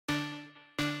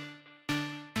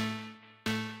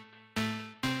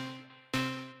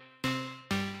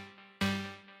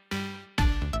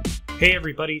Hey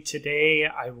everybody, today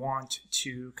I want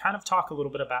to kind of talk a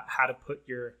little bit about how to put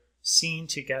your scene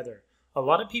together. A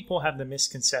lot of people have the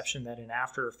misconception that in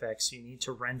After Effects you need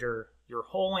to render your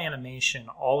whole animation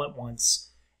all at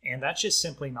once, and that's just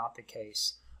simply not the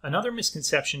case. Another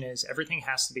misconception is everything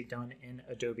has to be done in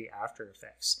Adobe After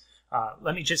Effects.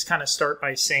 Let me just kind of start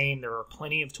by saying there are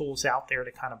plenty of tools out there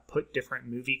to kind of put different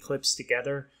movie clips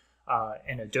together.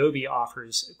 And Adobe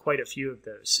offers quite a few of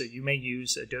those. So you may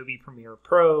use Adobe Premiere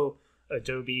Pro,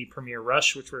 Adobe Premiere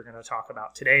Rush, which we're going to talk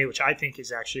about today, which I think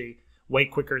is actually way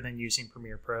quicker than using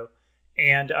Premiere Pro.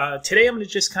 And today I'm going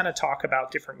to just kind of talk about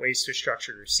different ways to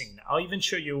structure your scene. I'll even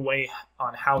show you a way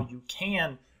on how you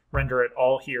can render it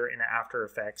all here in After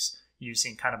Effects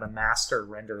using kind of a master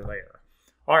render layer.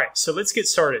 All right, so let's get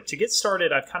started. To get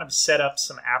started, I've kind of set up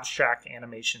some abstract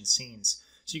animation scenes.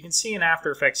 So you can see in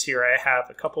After Effects here, I have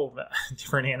a couple of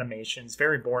different animations,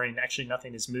 very boring. Actually,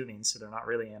 nothing is moving, so they're not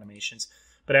really animations.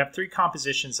 But I have 3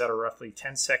 compositions that are roughly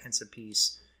 10 seconds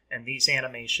apiece, and these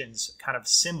animations kind of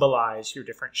symbolize your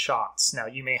different shots. Now,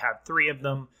 you may have 3 of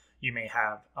them, you may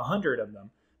have 100 of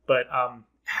them, but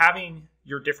having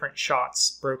your different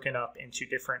shots broken up into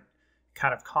different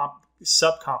kind of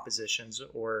sub-compositions,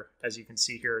 or as you can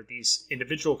see here, these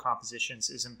individual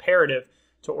compositions, is imperative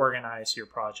to organize your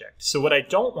project. So what I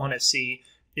don't want to see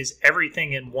is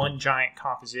everything in one giant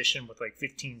composition with like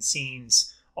 15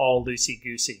 scenes all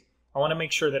loosey-goosey. I want to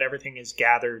make sure that everything is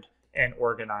gathered and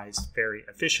organized very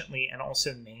efficiently and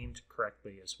also named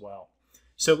correctly as well.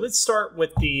 So let's start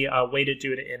with the way to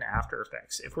do it in After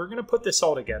Effects. If we're going to put this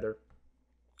all together,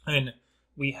 and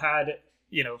we had,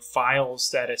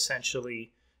 files that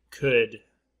essentially could,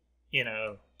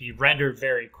 be rendered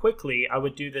very quickly, I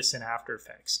would do this in After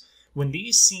Effects. When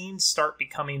these scenes start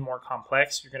becoming more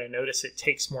complex, you're going to notice it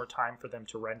takes more time for them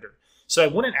to render. So I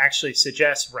wouldn't actually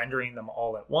suggest rendering them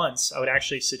all at once. I would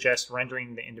actually suggest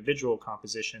rendering the individual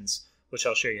compositions, which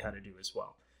I'll show you how to do as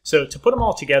well. So to put them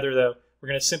all together, though, we're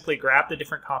going to simply grab the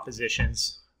different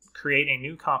compositions, create a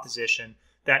new composition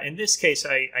that, in this case,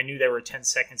 I knew they were 10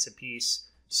 seconds apiece.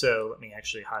 So let me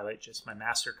actually highlight just my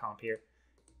master comp here.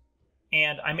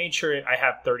 And I made sure I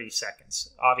have 30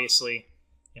 seconds. Obviously,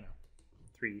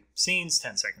 3 scenes,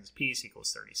 10 seconds apiece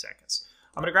equals 30 seconds.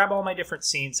 I'm going to grab all my different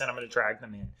scenes and I'm going to drag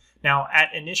them in. Now,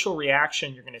 at initial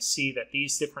reaction, you're going to see that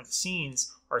these different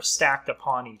scenes are stacked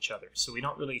upon each other, so we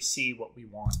don't really see what we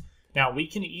want. Now, we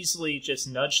can easily just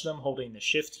nudge them holding the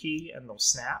Shift key and they'll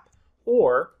snap,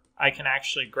 or I can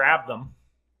actually grab them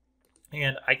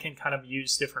and I can kind of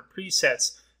use different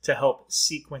presets to help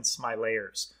sequence my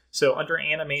layers. So under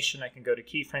Animation, I can go to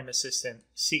Keyframe Assistant,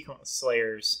 Sequence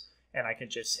Layers, and I can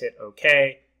just hit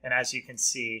OK, and as you can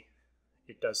see,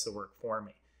 it does the work for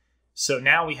me. So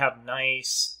now we have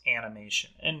nice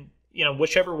animation, and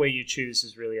whichever way you choose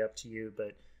is really up to you,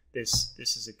 but this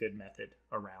is a good method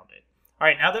around it. All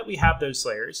right, now that we have those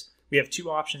layers, we have 2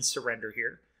 options to render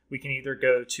here. We can either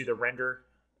go to the render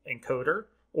encoder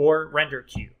or render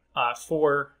queue.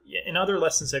 In other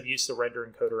lessons I've used the render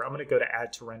encoder. I'm going to go to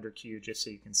add to render queue just so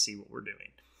you can see what we're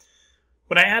doing.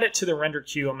 When I add it to the render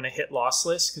queue, I'm going to hit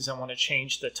lossless because I want to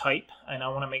change the type, and I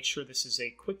want to make sure this is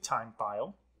a QuickTime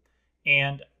file.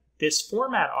 And this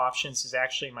format options is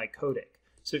actually my codec.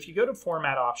 So if you go to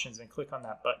format options and click on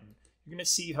that button, you're going to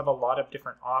see you have a lot of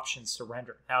different options to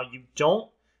render. Now, you don't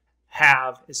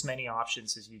have as many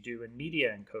options as you do in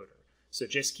media encoder, so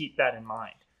just keep that in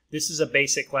mind. This is a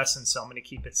basic lesson, so I'm going to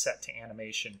keep it set to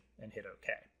animation and hit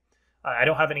OK. I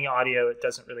don't have any audio. It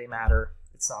doesn't really matter.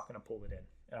 It's not going to pull it in,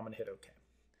 and I'm going to hit OK.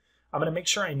 I'm going to make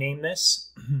sure I name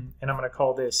this, and I'm going to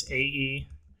call this AE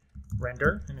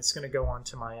Render, and it's going to go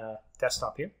onto my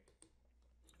desktop here.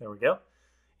 There we go.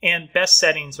 And best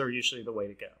settings are usually the way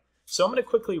to go. So I'm going to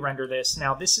quickly render this.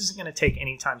 Now, this isn't going to take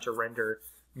any time to render,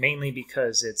 mainly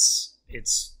because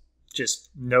it's just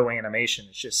no animation.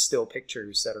 It's just still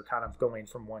pictures that are kind of going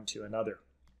from one to another.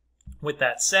 With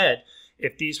that said,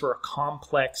 if these were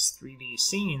complex 3D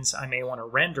scenes, I may want to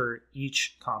render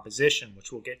each composition,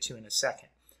 which we'll get to in a second.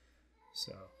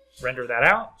 So render that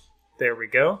out. There we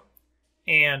go.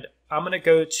 And I'm going to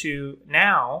go to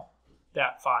now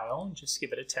that file and just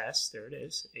give it a test. There it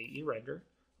is, AE Render.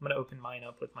 I'm going to open mine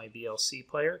up with my VLC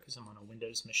player because I'm on a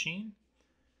Windows machine.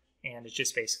 And it's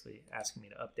just basically asking me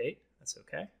to update. That's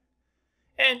okay.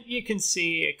 And you can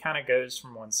see it kind of goes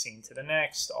from one scene to the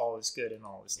next. All is good and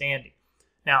all is dandy.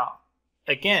 Now,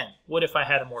 again, what if I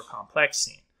had a more complex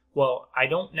scene? Well, I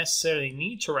don't necessarily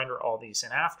need to render all these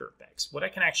in After Effects. What I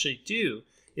can actually do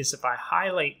is if I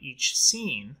highlight each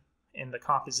scene in the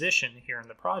composition here in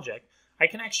the project, I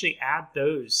can actually add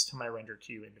those to my render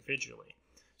queue individually.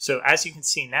 So as you can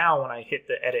see now, when I hit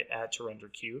the Edit Add to Render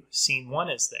Queue, Scene 1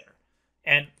 is there.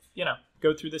 And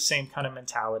go through the same kind of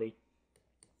mentality.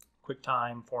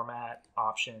 QuickTime, format,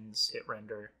 options, hit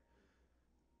render.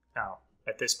 Now,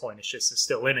 at this point, it's just a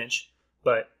still image,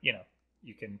 but,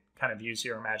 you can kind of use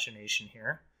your imagination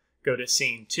here. Go to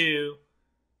scene 2,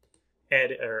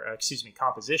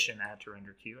 composition, add to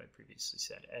render queue. I previously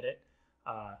said edit,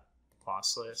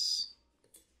 lossless,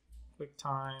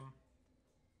 QuickTime.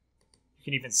 You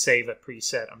can even save a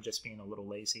preset. I'm just being a little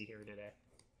lazy here today.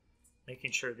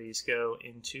 Making sure these go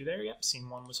into there. Yep, scene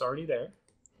 1 was already there.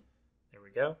 There we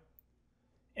go.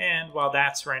 And while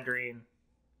that's rendering,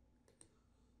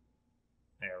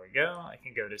 there we go. I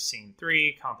can go to scene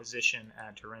 3, composition,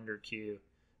 add to render queue,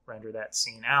 render that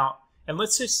scene out. And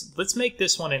let's make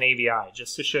this one an AVI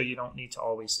just to show you don't need to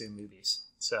always do movies.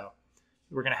 So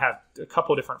we're going to have a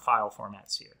couple different file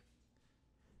formats here.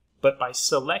 But by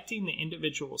selecting the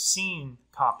individual scene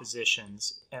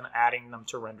compositions and adding them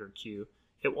to render queue,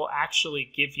 it will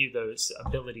actually give you those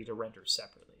ability to render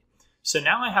separately. So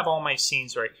now I have all my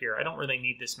scenes right here. I don't really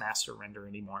need this master render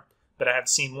anymore, but I have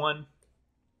scene 1,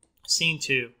 scene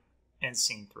 2, and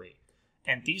scene 3.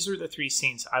 And these are the 3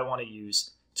 scenes I want to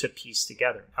use to piece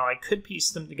together. Now I could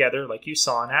piece them together like you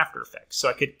saw in After Effects. So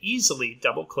I could easily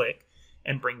double click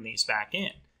and bring these back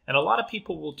in. And a lot of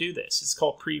people will do this. It's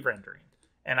called pre-rendering.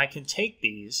 And I can take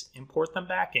these, import them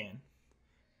back in,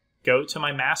 go to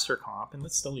my master comp, and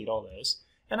let's delete all those.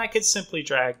 And I could simply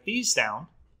drag these down,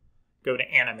 go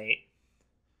to animate,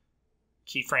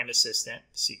 keyframe assistant,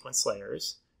 sequence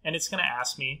layers, and it's going to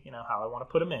ask me, how I want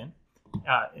to put them in.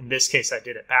 In this case, I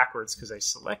did it backwards because I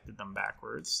selected them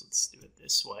backwards. Let's do it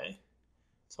this way.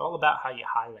 It's all about how you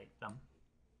highlight them.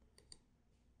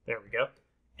 There we go.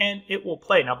 And it will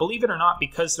play. Now, believe it or not,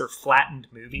 because they're flattened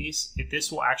movies,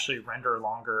 this will actually render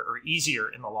longer or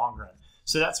easier in the long run.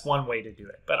 So that's one way to do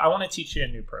it. But I want to teach you a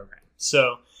new program.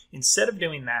 So instead of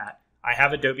doing that, I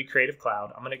have Adobe Creative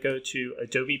Cloud. I'm going to go to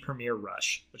Adobe Premiere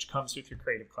Rush, which comes with your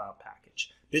Creative Cloud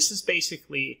package. This is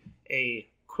basically a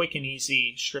quick and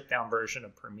easy stripped down version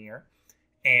of Premiere.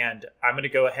 And I'm going to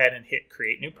go ahead and hit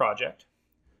Create New Project.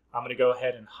 I'm going to go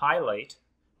ahead and highlight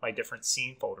my different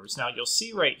scene folders. Now you'll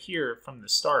see right here from the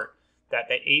start that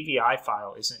the AVI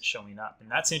file isn't showing up, and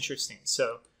that's interesting.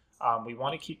 So we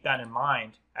want to keep that in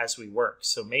mind as we work.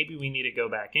 So maybe we need to go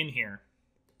back in here,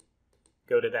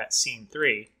 go to that scene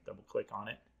 3, double click on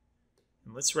it,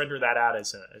 and let's render that out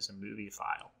as a movie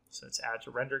file. So let's add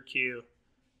to render queue.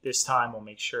 This time we'll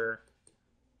make sure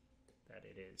that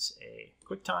it is a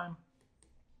QuickTime.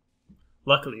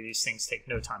 Luckily these things take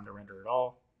no time to render at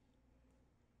all.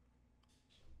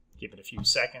 Give it a few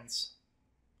seconds.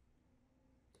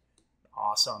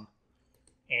 Awesome.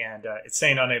 And it's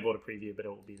saying unable to preview, but it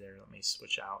will be there. Let me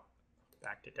switch out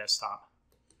back to desktop.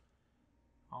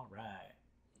 All right.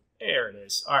 There it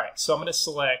is. All right. So I'm going to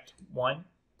select 1,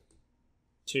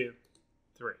 2,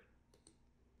 3.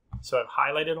 So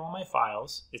I've highlighted all my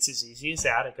files. It's as easy as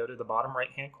that. I go to the bottom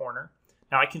right-hand corner.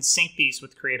 Now I can sync these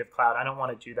with Creative Cloud. I don't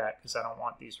want to do that because I don't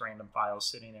want these random files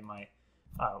sitting in my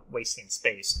wasting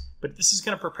space. But this is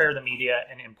going to prepare the media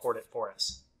and import it for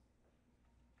us.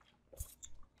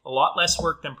 A lot less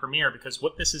work than Premiere, because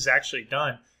what this has actually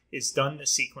done is done the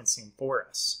sequencing for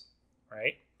us,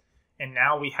 right? And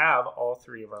now we have all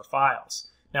 3 of our files.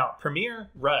 Now, Premiere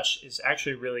Rush is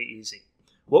actually really easy.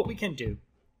 What we can do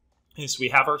is we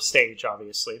have our stage,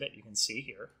 obviously, that you can see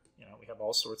here. We have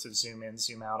all sorts of zoom in,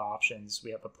 zoom out options.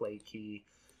 We have a play key.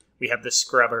 We have the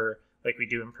scrubber like we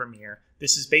do in Premiere.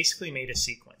 This is basically made a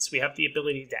sequence. We have the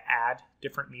ability to add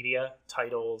different media,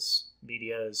 titles,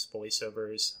 medias,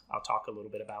 voiceovers. I'll talk a little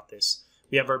bit about this.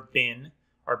 We have our bin.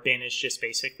 Our bin is just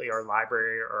basically our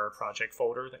library or our project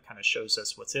folder that kind of shows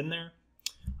us what's in there.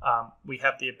 We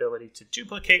have the ability to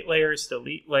duplicate layers,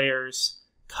 delete layers,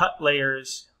 cut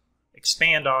layers,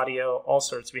 expand audio, all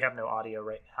sorts. We have no audio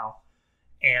right now.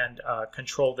 And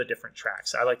control the different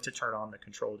tracks. I like to turn on the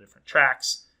control different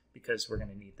tracks because we're going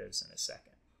to need those in a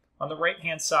second. On the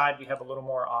right-hand side, we have a little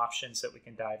more options that we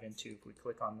can dive into if we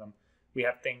click on them. We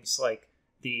have things like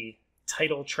the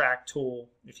title track tool.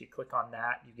 If you click on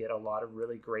that, you get a lot of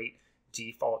really great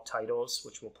default titles,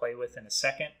 which we'll play with in a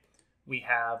second. We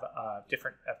have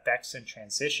different effects and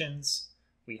transitions.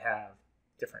 We have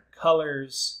different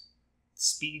colors,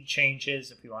 speed changes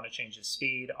if we want to change the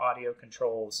speed, audio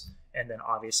controls, and then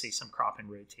obviously some crop and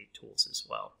rotate tools as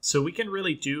well. So we can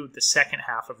really do the second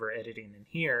half of our editing in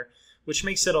here, which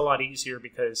makes it a lot easier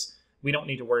because we don't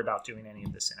need to worry about doing any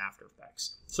of this in After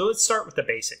Effects. So let's start with the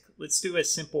basic. Let's do a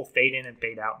simple fade in and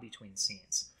fade out between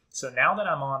scenes. So now that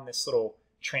I'm on this little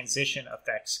transition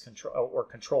effects control or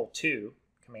control 2,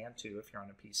 command 2 if you're on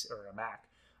a PC or a Mac,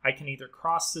 I can either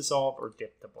cross dissolve or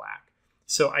dip to black.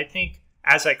 So I think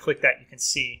as I click that, you can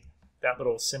see that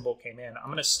little symbol came in. I'm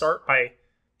going to start by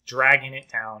dragging it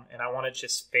down, and I want to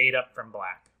just fade up from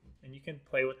black. And you can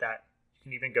play with that. You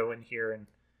can even go in here and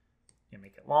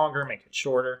make it longer, make it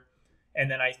shorter. And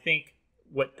then I think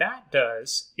what that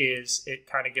does is it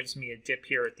kind of gives me a dip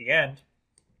here at the end.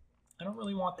 I don't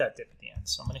really want that dip at the end,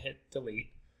 so I'm going to hit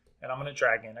delete, and I'm going to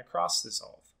drag in a cross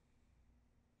dissolve.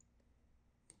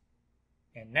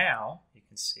 And now you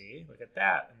can see, look at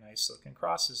that, a nice looking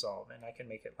cross dissolve. And I can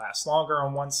make it last longer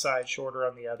on one side, shorter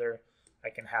on the other. I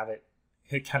can have it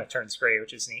kind of turns gray,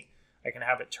 which is neat. I can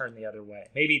have it turn the other way.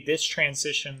 Maybe this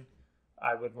transition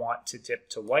I would want to dip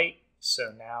to white,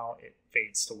 so now it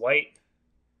fades to white.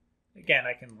 Again,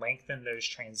 I can lengthen those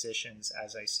transitions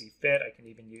as I see fit. I can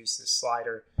even use this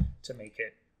slider to make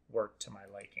it work to my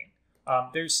liking.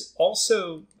 There's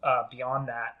also, beyond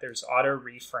that, there's auto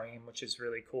reframe, which is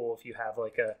really cool if you have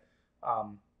like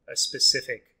a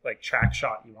specific like track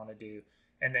shot you want to do.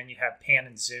 And then you have pan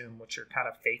and zoom, which are kind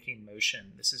of faking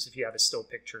motion. This is if you have a still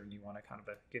picture and you want to kind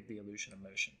of give the illusion of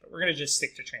motion. But we're going to just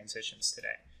stick to transitions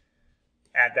today.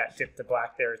 Add that dip to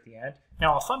black there at the end.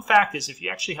 Now, a fun fact is if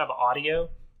you actually have audio,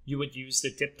 you would use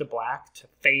the dip to black to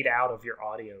fade out of your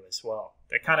audio as well.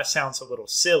 That kind of sounds a little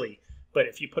silly, but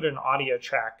if you put an audio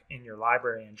track in your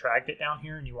library and dragged it down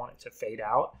here and you want it to fade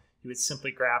out, you would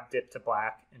simply grab dip to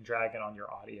black and drag it on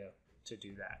your audio to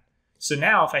do that. So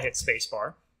now if I hit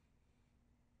spacebar,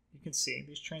 you can see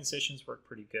these transitions work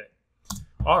pretty good.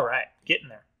 All right, getting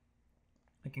there.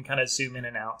 I can kind of zoom in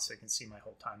and out so I can see my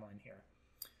whole timeline here.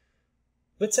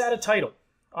 Let's add a title.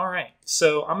 All right,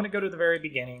 so I'm going to go to the very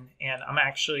beginning, and I'm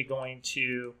actually going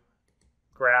to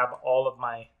grab all of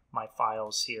my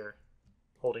files here,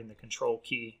 holding the control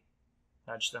key,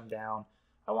 nudge them down.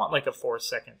 I want like a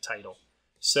 4-second title.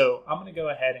 So I'm going to go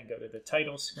ahead and go to the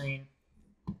title screen,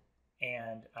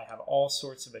 and I have all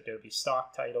sorts of Adobe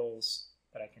stock titles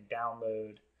that I can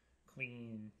download,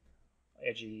 clean,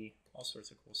 edgy, all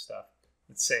sorts of cool stuff.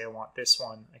 Let's say I want this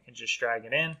one. I can just drag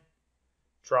it in,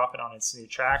 drop it on its new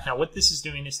track. Now what this is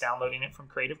doing is downloading it from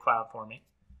Creative Cloud for me.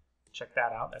 Check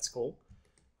that out, that's cool.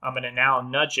 I'm going to now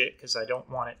nudge it because I don't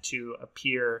want it to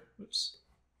appear, oops,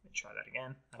 let me try that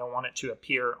again. I don't want it to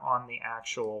appear on the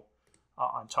actual,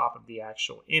 on top of the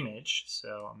actual image.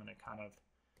 So I'm going to kind of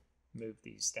move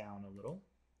these down a little.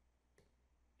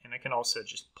 And I can also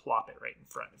just plop it right in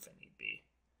front if it need be.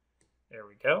 There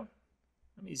we go.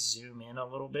 Let me zoom in a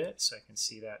little bit so I can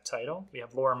see that title. We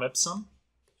have Lorem Ipsum.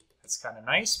 That's kind of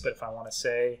nice, but if I want to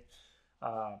say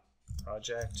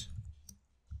project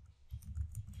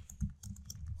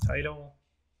title,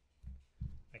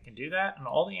 I can do that, and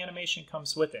all the animation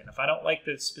comes with it. And if I don't like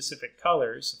the specific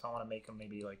colors, if I want to make them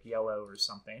maybe like yellow or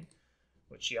something,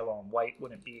 which yellow and white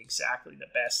wouldn't be exactly the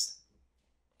best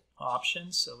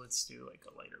option, so let's do like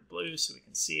a lighter blue so we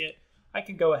can see it. I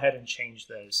can go ahead and change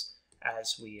those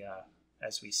as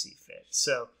we see fit.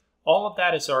 So all of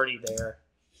that is already there.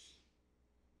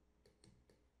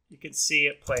 You can see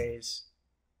it plays.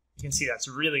 You can see that's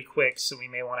really quick, so we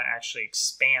may want to actually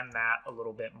expand that a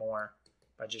little bit more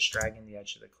by just dragging the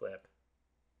edge of the clip.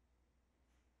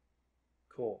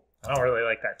 Cool. I don't really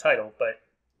like that title, but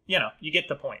you know, you get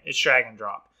the point. It's drag and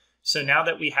drop. So now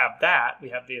that we have that, we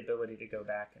have the ability to go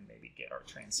back and maybe get our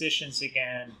transitions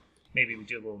again. Maybe we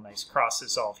do a little nice cross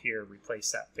dissolve here,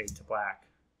 replace that fade to black.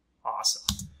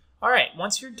 Awesome. All right,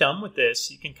 once you're done with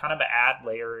this, you can kind of add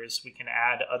layers. We can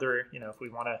add other, if we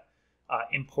want to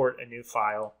import a new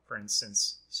file, for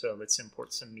instance. So let's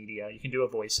import some media. You can do a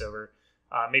voiceover.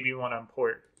 Maybe we want to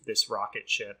import this rocket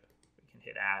ship. We can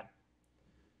hit add.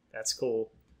 That's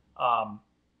cool.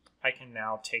 I can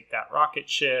now take that rocket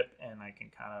ship and I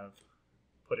can kind of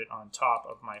put it on top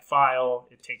of my file.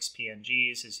 It takes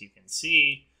PNGs, as you can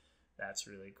see. That's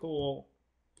really cool.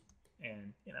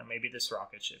 And maybe this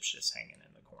rocket ship's just hanging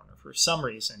in the corner for some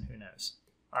reason, who knows.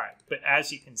 All right, but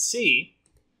as you can see,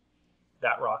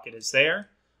 that rocket is there.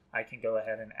 I can go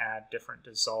ahead and add different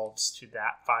dissolves to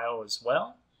that file as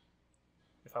well,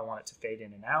 if I want it to fade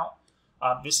in and out.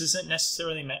 This isn't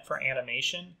necessarily meant for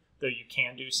animation, though you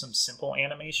can do some simple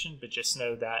animation, but just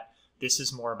know that this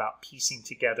is more about piecing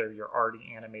together your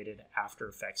already animated After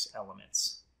Effects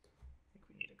elements. I think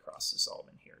we need a cross dissolve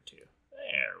in here too.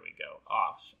 There we go.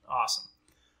 Awesome.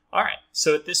 All right,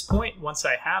 so at this point, once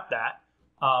I have that,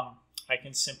 I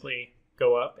can simply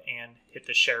go up and hit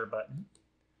the share button,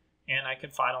 and I can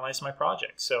finalize my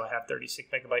project. So I have 36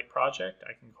 megabyte project.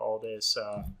 I can call this,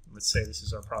 let's say this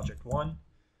is our project 1.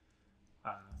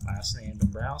 Last name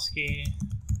Dombrowski.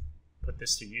 Put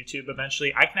this to YouTube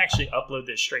eventually. I can actually upload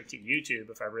this straight to YouTube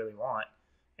if I really want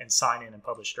and sign in and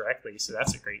publish directly, so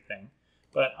that's a great thing.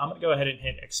 But I'm going to go ahead and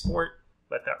hit export.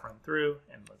 let that run through,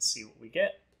 and let's see what we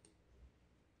get.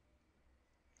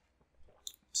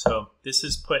 So this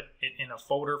has put it in a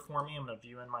folder for me. I'm going to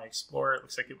view in my Explorer. It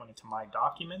looks like it went into my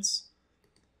documents.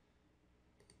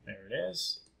 There it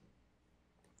is.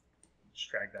 Just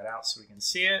drag that out so we can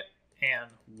see it. And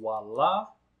voila.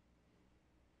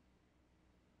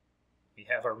 We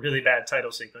have a really bad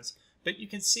title sequence. But you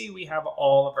can see we have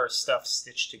all of our stuff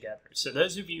stitched together. So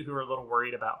those of you who are a little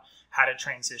worried about how to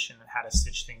transition and how to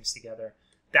stitch things together,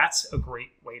 that's a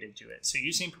great way to do it. So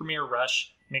using Premiere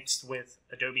Rush mixed with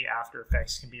Adobe After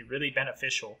Effects can be really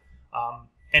beneficial.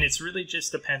 And it's really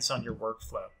just depends on your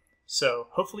workflow. So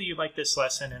hopefully you liked this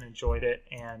lesson and enjoyed it,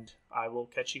 and I will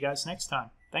catch you guys next time.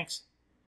 Thanks.